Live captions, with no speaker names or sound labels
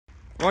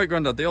Right,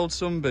 Grandad, the old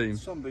Sunbeam.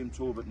 Sunbeam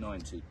Talbot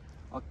 90.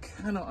 I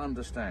cannot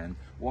understand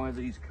why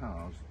these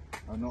cars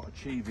are not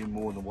achieving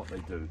more than what they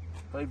do.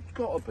 They've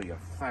got to be a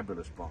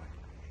fabulous buy.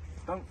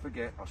 Don't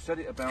forget, I said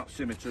it about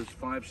scimitars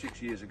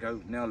 5-6 years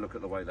ago. Now look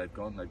at the way they've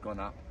gone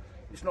up.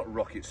 It's not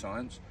rocket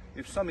science.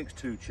 If something's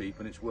too cheap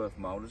and it's worth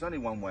more, there's only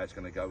one way it's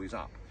going to go, is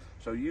up.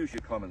 So use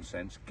your common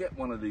sense, get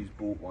one of these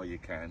bought while you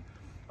can.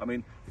 I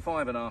mean,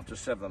 5.5 to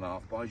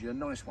 7.5 buys you a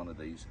nice one of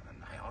these,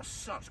 and they are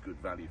such good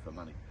value for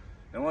money.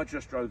 Now, I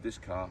just drove this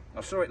car.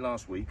 I saw it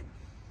last week,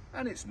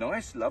 and it's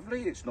nice,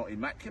 lovely. It's not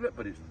immaculate,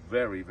 but it's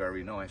very,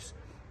 very nice.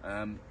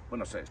 When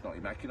I say it's not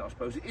immaculate, I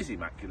suppose it is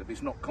immaculate, but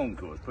it's not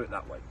concours, put it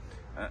that way.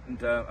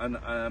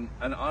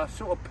 And I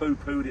sort of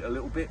poo-pooed it a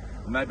little bit.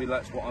 Maybe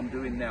that's what I'm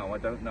doing now, I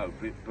don't know,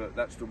 but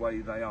that's the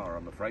way they are,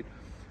 I'm afraid.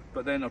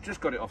 But then I've just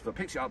got it off,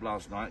 picked it up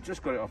last night,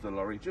 just got it off the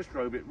lorry, just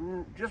drove it,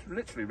 just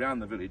literally round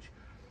the village.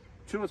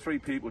 2 or 3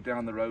 people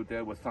down the road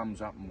there were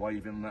thumbs up and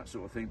waving and that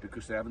sort of thing,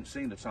 because they haven't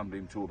seen the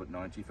Sunbeam Talbot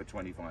 90 for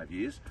 25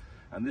 years.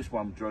 And this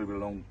one drove it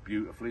along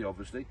beautifully,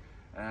 obviously.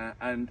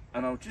 And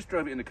I just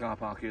drove it in the car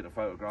park here to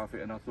photograph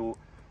it, and I thought,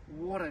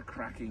 what a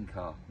cracking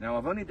car. Now,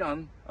 I've only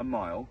done a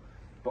mile,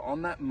 but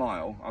on that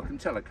mile, I can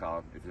tell a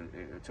car,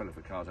 tell if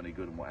a car's any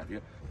good and what have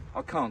you.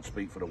 I can't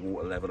speak for the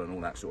water level and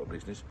all that sort of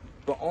business,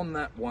 but on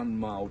that 1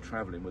 mile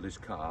travelling with this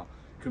car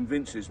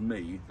convinces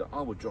me that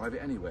I would drive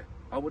it anywhere.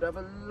 I would have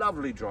a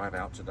lovely drive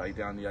out today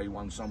down the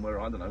A1 somewhere,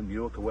 I don't know,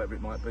 Newark or wherever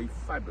it might be,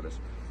 fabulous.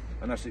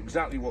 And that's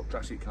exactly what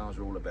classic cars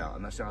are all about,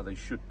 and that's how they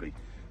should be.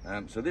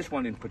 So this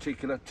one in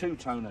particular,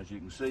 2-tone as you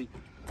can see,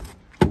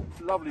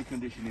 lovely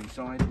condition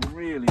inside,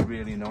 really,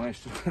 really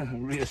nice.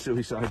 Rear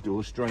suicide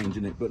door, strange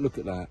isn't it, but look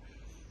at that.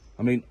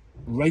 I mean,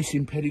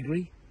 racing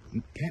pedigree,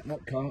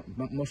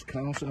 Moss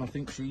Castle, I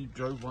think she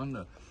drove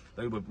one.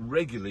 They were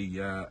regularly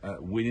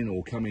winning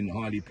or coming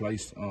highly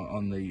placed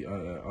on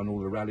all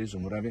the rallies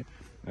and whatever.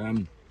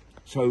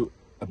 So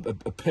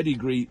a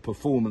pedigree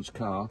performance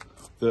car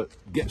that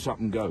gets up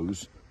and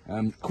goes.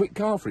 Quick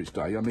car for its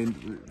day. I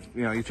mean,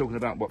 you know, you're talking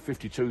about what,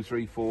 52,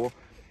 3, 4,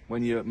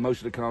 when most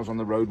of the cars on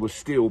the road were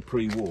still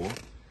pre-war.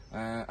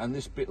 And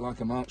this bit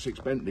like a Mark 6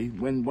 Bentley,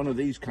 when one of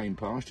these came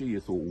past you, you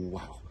thought,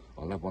 wow,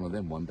 I'll have one of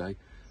them one day.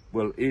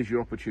 Well, here's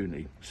your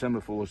opportunity.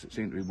 Semaphores that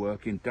seem to be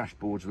working,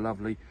 dashboard's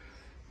lovely,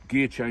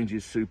 gear change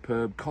is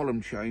superb,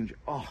 column change,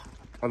 oh,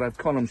 I'll have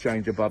column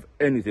change above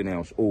anything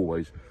else,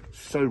 always.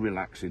 So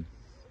relaxing.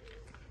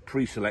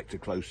 Pre-selector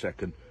close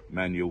second,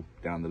 manual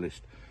down the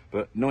list.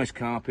 But nice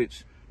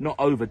carpets, not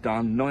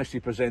overdone, nicely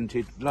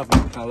presented,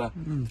 lovely colour,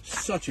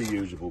 such a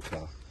usable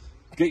car.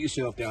 Get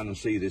yourself down and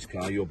see this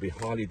car, you'll be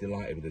highly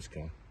delighted with this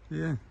car.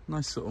 Yeah,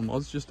 nice sort of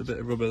mods, just a bit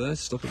of rubber there,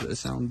 stop a bit of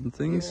sound and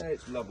things. Yeah,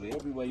 it's lovely,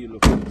 everywhere you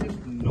look, it's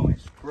just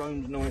nice,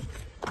 chrome's nice.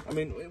 I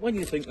mean, when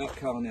you think that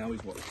car now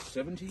is what,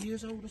 70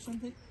 years old or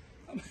something?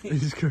 I mean,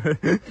 it's great.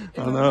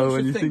 I know,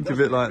 when you think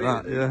of it like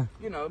that, yeah.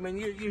 You know, I mean,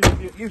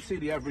 you see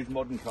the average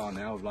modern car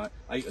now of like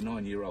 8 or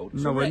 9 year old.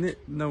 Nowhere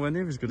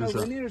near as good as that.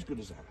 Nowhere near as good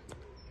as that.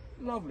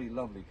 Lovely,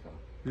 lovely car.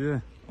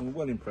 Yeah. I'm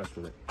well impressed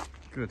with it.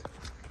 Good.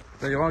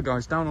 There you are,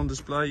 guys, down on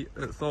display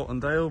at Thornton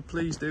Dale.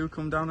 Please do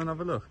come down and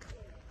have a look.